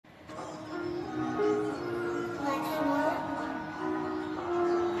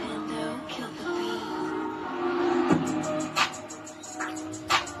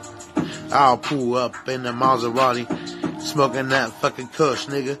I'll pull up in the Maserati, smoking that fucking kush,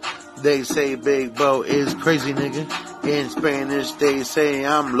 nigga. They say Big Bo is crazy, nigga. In Spanish, they say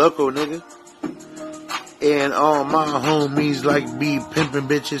I'm loco, nigga. And all my homies like be pimping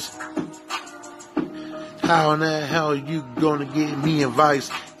bitches. How in the hell you gonna get me advice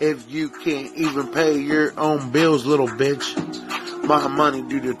if you can't even pay your own bills, little bitch? My money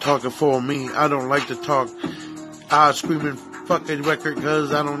do the talking for me. I don't like to talk. I screaming fuck a record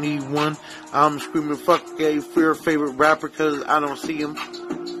cause I don't need one. I'm screaming fuck a favorite rapper cause I don't see him.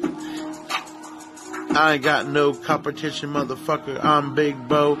 I ain't got no competition, motherfucker. I'm Big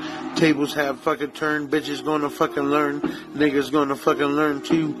Bo. Tables have fucking turned. Bitches gonna fucking learn. Niggas gonna fucking learn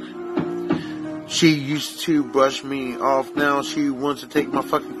too. She used to brush me off. Now she wants to take my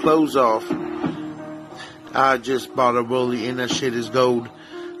fucking clothes off. I just bought a rollie and that shit is gold.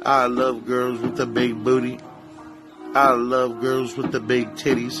 I love girls with the big booty. I love girls with the big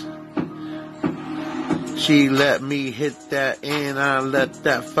titties. She let me hit that and I let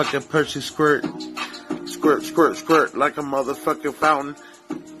that fucking Percy squirt. Squirt, squirt, squirt like a motherfucking fountain.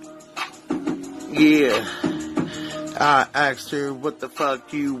 Yeah. I asked her, what the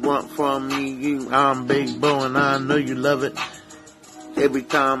fuck you want from me? I'm Big Bo and I know you love it. Every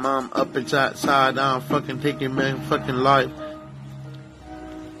time I'm up inside, I'm fucking taking my fucking life.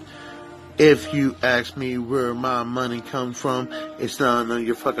 If you ask me where my money comes from, it's none of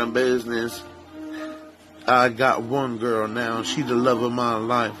your fucking business. I got one girl now, she the love of my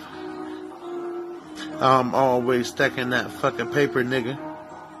life. I'm always stacking that fucking paper, nigga.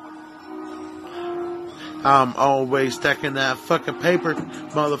 I'm always stacking that fucking paper.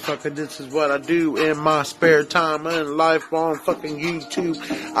 Motherfucker, this is what I do in my spare time and life on fucking YouTube.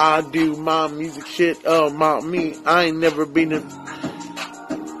 I do my music shit about me. I ain't never been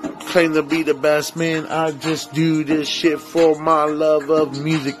claim to be the best man. I just do this shit for my love of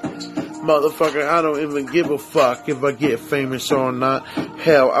music. Motherfucker, I don't even give a fuck if I get famous or not.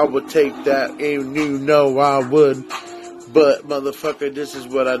 Hell, I would take that and you know I would. But motherfucker, this is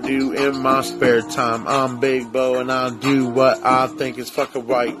what I do in my spare time. I'm Big Bo and I do what I think is fucking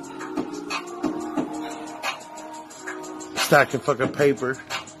right. Stacking fucking paper.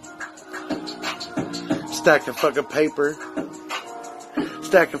 Stacking fucking paper.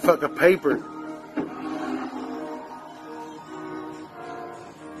 Stacking fucking paper.